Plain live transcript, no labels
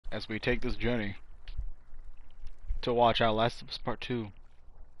as we take this journey to watch our Last of Us Part 2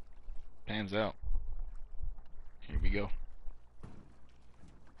 pans out. Here we go.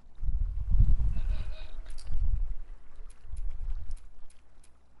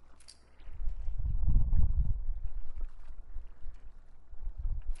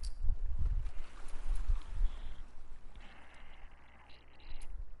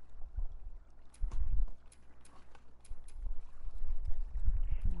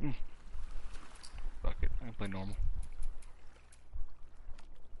 Fuck it, I'm gonna play normal.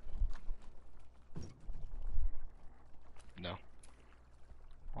 No. I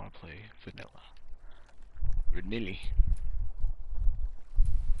wanna play vanilla. Vanilli.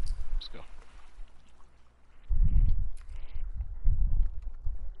 Let's go.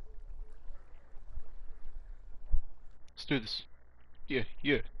 Let's do this. Yeah.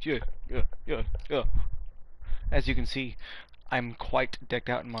 As you can see, I'm quite decked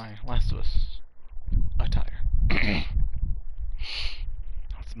out in my Last of Us attire.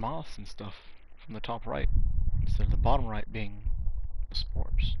 Lots of moss and stuff from the top right, instead of the bottom right being the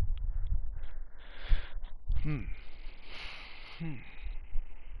spores.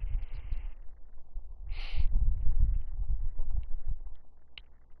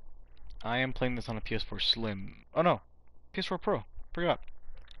 I am playing this on a PS4 Slim. Oh no, PS4 Pro. Forgot.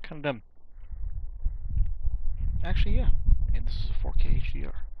 Kinda dumb. Actually, yeah. And this is a 4K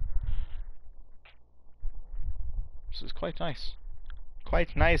HDR. This is quite nice.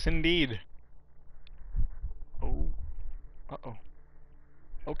 Quite nice indeed. Oh. Uh-oh.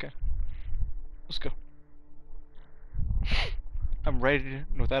 Okay. Let's go. I'm ready to,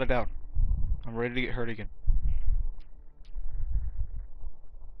 without a doubt. I'm ready to get hurt again.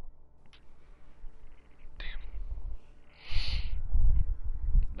 Damn.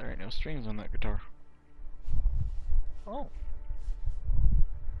 There ain't no strings on that guitar. Oh.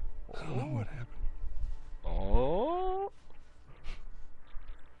 I don't know what happened. Oh.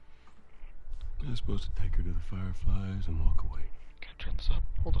 I was supposed to take her to the Fireflies and walk away. Can I turn this up?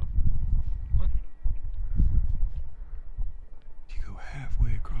 Hold up. What? You go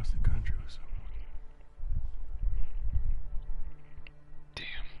halfway across the country with someone.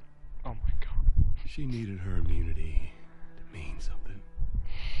 Damn. Oh my god. She needed her immunity to mean something.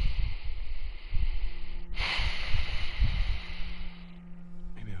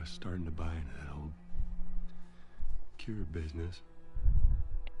 Maybe I was starting to buy into that old cure business.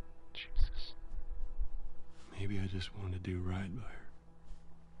 Jesus. Maybe I just wanted to do right by her.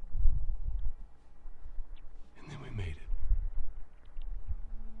 And then we made it.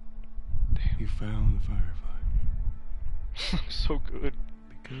 Damn. You found the firefight. So good.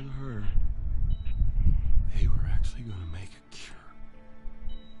 Because of her, they were actually going to make a cure.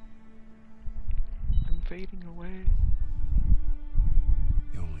 I'm fading away.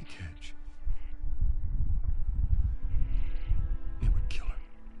 The only catch, it would kill her.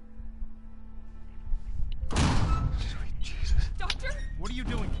 Sweet Jesus. Doctor? What are you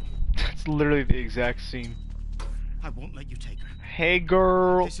doing? That's literally the exact scene. I won't let you take her. Hey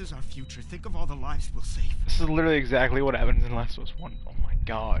girl. This is our future. Think of all the lives we'll save. This is literally exactly what happens in Last of Us 1. Oh my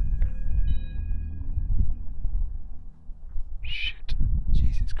god. Shit.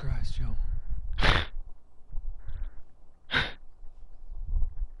 Jesus Christ, Joe.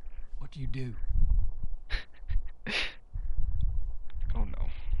 What do you do? Oh no.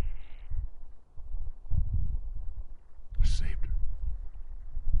 I saved her.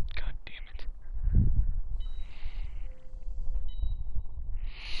 God damn it.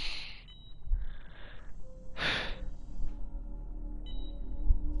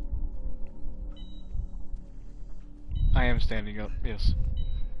 I am standing up, yes.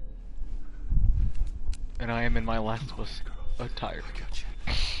 And I am in my Last of Us attire. I got you.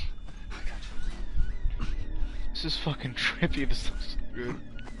 I got you. This is fucking trippy, this looks so good.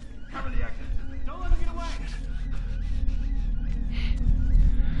 Cover the exit. Don't let him get away.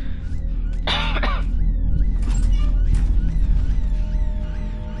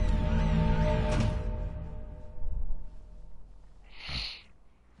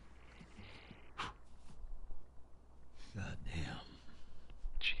 God damn.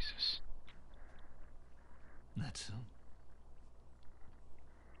 Jesus. That's so.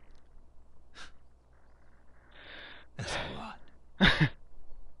 That's a lot.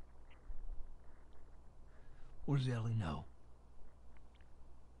 What does Ellie know?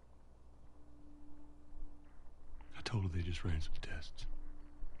 I told her they just ran some tests.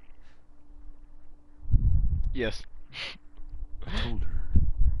 Yes. I told her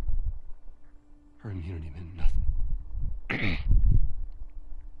her immunity meant nothing.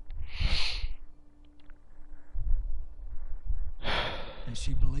 And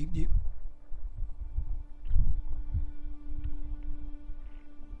she believed you?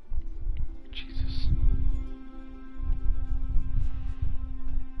 Jesus.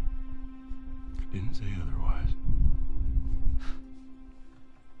 Didn't say otherwise.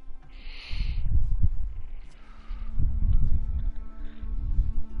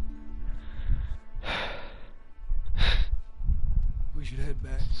 We should head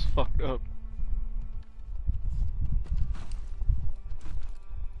back. It's fucked up.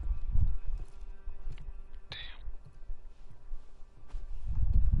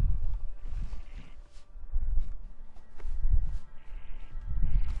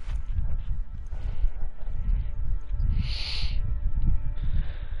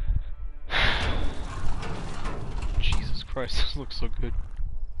 Jesus Christ, this looks so good.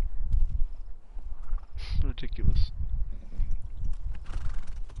 Ridiculous.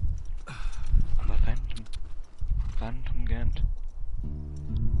 The Phantom. Phantom Gant.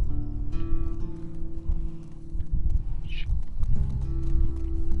 Shit.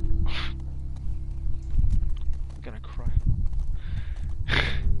 I'm gonna cry.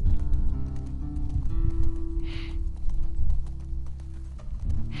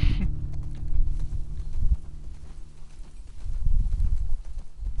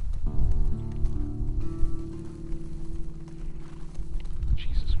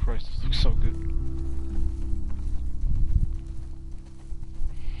 Jesus Christ, this looks so good.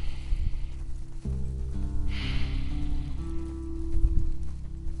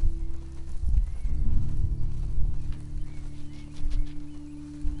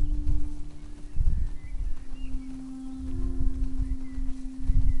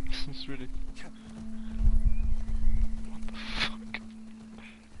 This is ridiculous. What the fuck?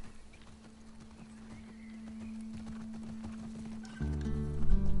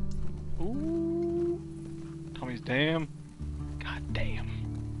 Ooh. Tommy's damn. God damn.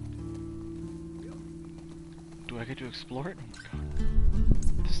 Do I get to explore it? Oh my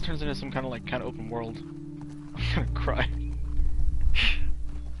god. This turns into some kind of open world. I'm gonna cry. I'm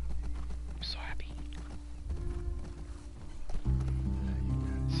so happy.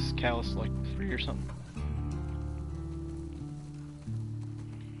 This is Callus like 3 or something.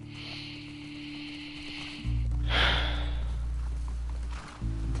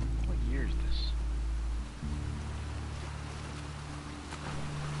 What year is this?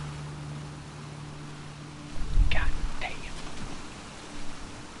 God damn.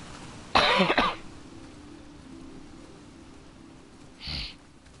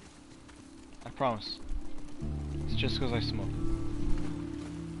 I promise. It's just because I smoke.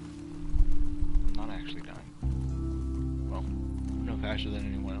 I'm not actually dying. Well, no faster than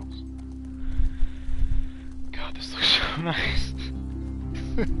anyone else. God, this looks so nice.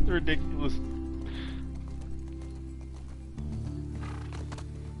 Ridiculous.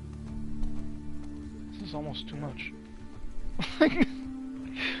 This is almost too much.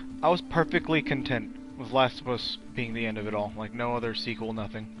 I was perfectly content with Last of Us being the end of it all. Like, no other sequel,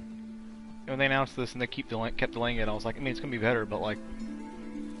 nothing. And when they announced this and they kept delaying it, I was like, I mean, it's gonna be better, but like,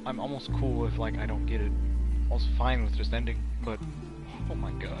 I'm almost cool if like I don't get it. I was fine with just ending, but oh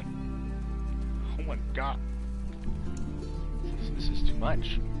my god. Oh my god. This is too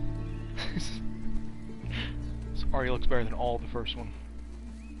much. This already looks better than all the first one.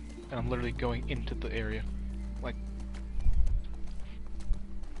 And I'm literally going into the area. Like...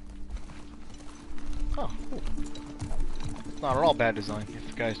 Oh, cool. Not at all bad design. If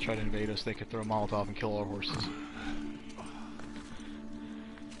the guys try to invade us, they could throw a Molotov and kill our horses.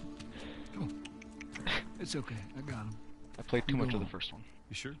 Come on. It's okay. I got him. I played too You much go of the on. first one.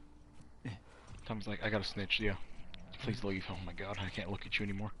 You sure? Tom's like, I gotta snitch, yeah. Please leave. Oh my god, I can't look at you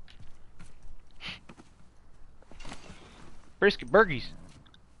anymore. Brisket burgies!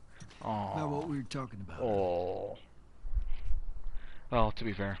 Not what Aww. we were talking about. Oh. Well, to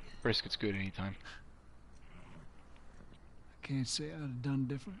be fair, brisket's good anytime. I can't say I'd have done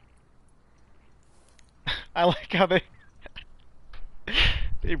different. I like how they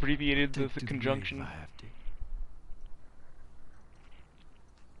they abbreviated Take the to conjunction. grave if I have to.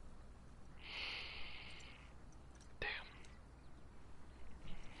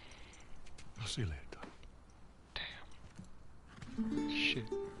 I'll see you later, Tom. Shit.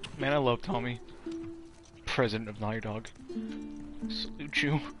 Man, I love Tommy. President of Naughty Dog. Salute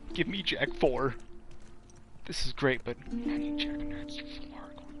you. Give me Jack 4. This is great, but I need Jack Nats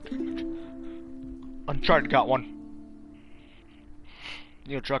 4. Uncharted got one.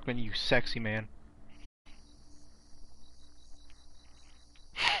 Neil Druckmann, you sexy man.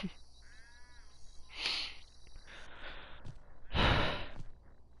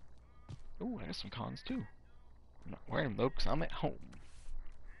 Ooh, I got some cons too. I'm not wearing them though, because I'm at home.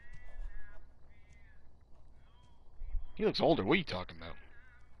 He looks older. What are you talking about?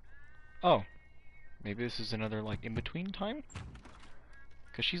 Oh. Maybe this is another, like, in-between time?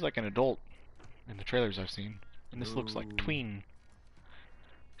 Because she's like an adult in the trailers I've seen. And this looks like No. tween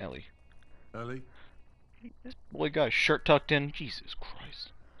Ellie. Ellie? This boy got his shirt tucked in. Jesus Christ.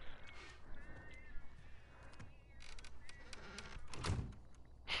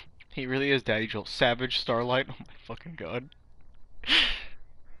 He really is Daddy Joel. Savage Starlight. Oh my fucking god.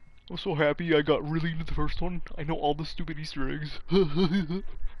 I'm so happy I got really into the first one. I know all the stupid Easter eggs.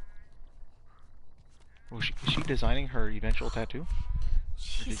 Was she designing her eventual tattoo?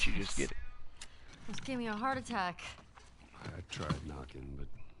 Or did she just get it? Almost gave me a heart attack. I tried knocking, but...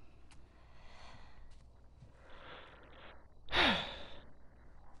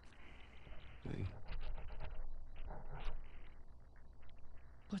 Hey,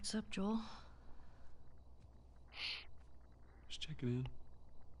 What's up, Joel? just checking in.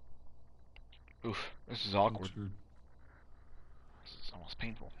 Oof, this is awkward. Folks are, This is almost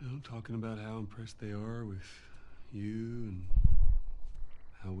painful. talking about how impressed they are with you and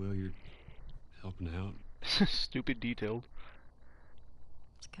how well you're helping out. Stupid detailed.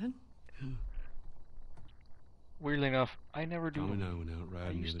 It's good. Yeah. Weirdly enough, I never do. Tom and I went out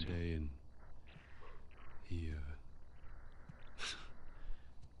riding the used other to. day, and he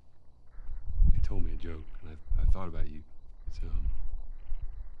told me a joke, and I thought about you. It's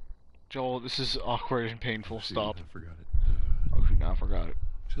Joel, this is awkward and painful. shoot, Stop. I forgot it. Oh shoot, now I forgot it.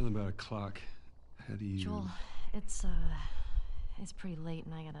 Something about a clock. How do you? Joel, it's pretty late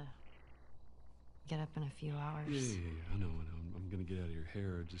and I gotta get up in a few hours. Yeah. I know. I'm gonna get out of your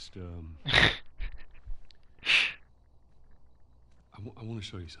hair. Just I want to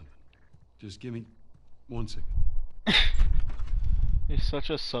show you something. Just give me 1 second. He's such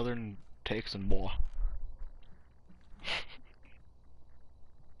a southern Texan boy.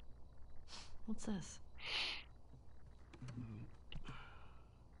 What's this?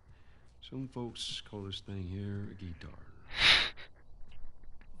 Some folks call this thing here a guitar.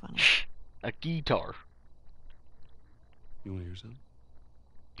 Funny. A guitar. You want to hear something?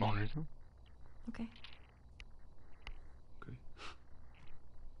 Honestly. Okay. Okay.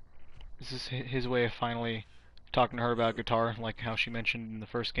 This is his way of finally talking to her about guitar, like how she mentioned in the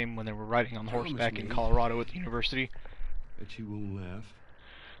first game when they were riding on Promise horseback in me. Colorado at the university. Bet you won't laugh.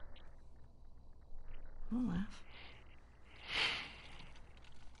 I won't laugh.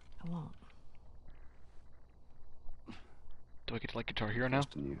 I won't. Do I get to like Guitar Hero now?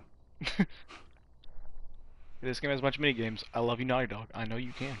 Trusting you. This game has a bunch of mini games. I love you, Naughty Dog. I know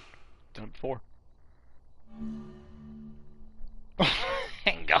you can. Done it before.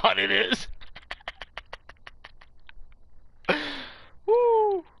 Thank God it is.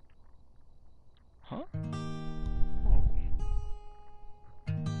 Woo! Huh? Oh.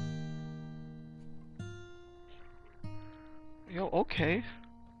 Yo, okay.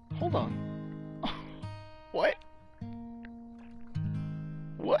 Hold on. What?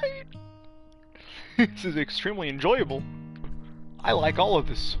 What? This is extremely enjoyable. I like all of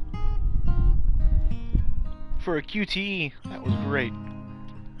this. For a QTE, that was great.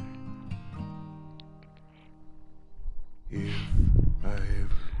 If I ever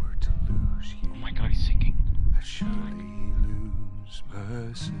were to lose you, Oh my god, he's singing. I'd surely lose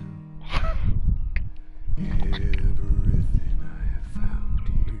myself. Everything I have found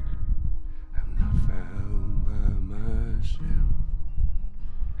here, I'm not found by myself.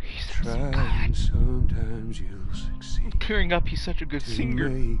 He's Try so and good. sometimes you'll succeed. Clearing up, he's such a good to singer.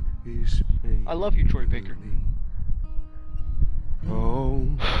 make this pain I love you, Troy Baker. all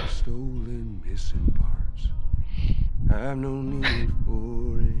the stolen missing parts, I've no need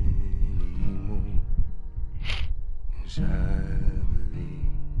for any more. 'Cause I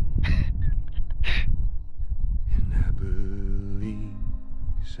believe, and I believe,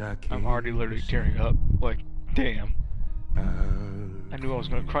 'cause I can't. I'm already literally tearing up. Like, damn. I knew I was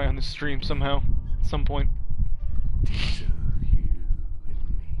gonna cry on this stream somehow. At some point. Piece of you and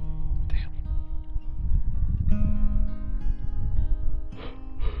me. Damn.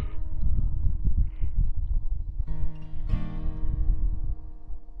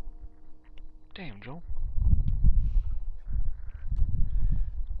 Damn, Joel.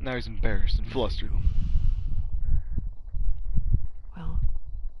 Now he's embarrassed and flustered. Well,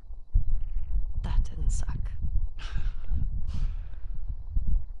 that didn't suck.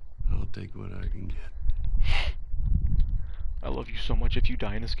 I'll take what I can get. I love you so much. If you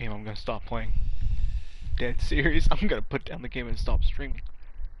die in this game, I'm gonna stop playing. Dead serious. I'm gonna put down the game and stop streaming.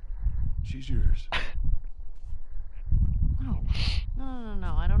 She's yours. No.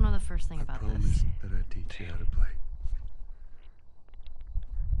 No. I don't know the first thing I about promise this. that I teach you how to play.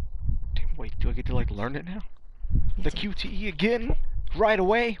 Damn, wait, do I get to like learn it now? Me The too. QTE again? Right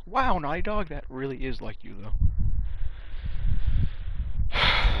away? Wow, Naughty Dog, that really is like you, though.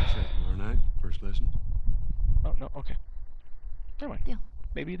 What's that, tomorrow night? First lesson? Oh, no, okay. Never mind. Deal.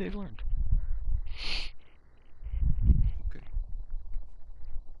 Maybe they've learned. Okay.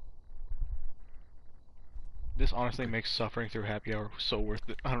 This honestly makes suffering through happy hour so worth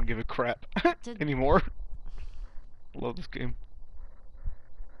it. I don't give a crap Did- anymore. Love this game.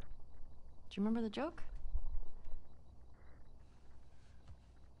 Do you remember the joke?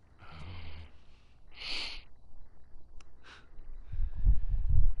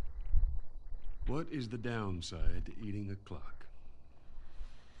 What is the downside to eating a clock?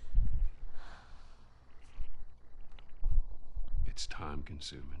 It's time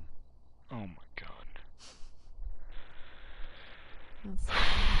consuming. Oh my god. That's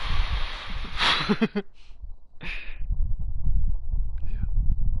Yeah.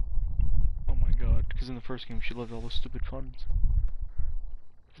 Oh my god. Because in the first game she loved all those stupid puns.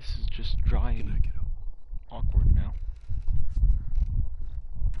 This is just dry Good and night, kiddo. awkward now.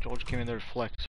 George came in there to flex.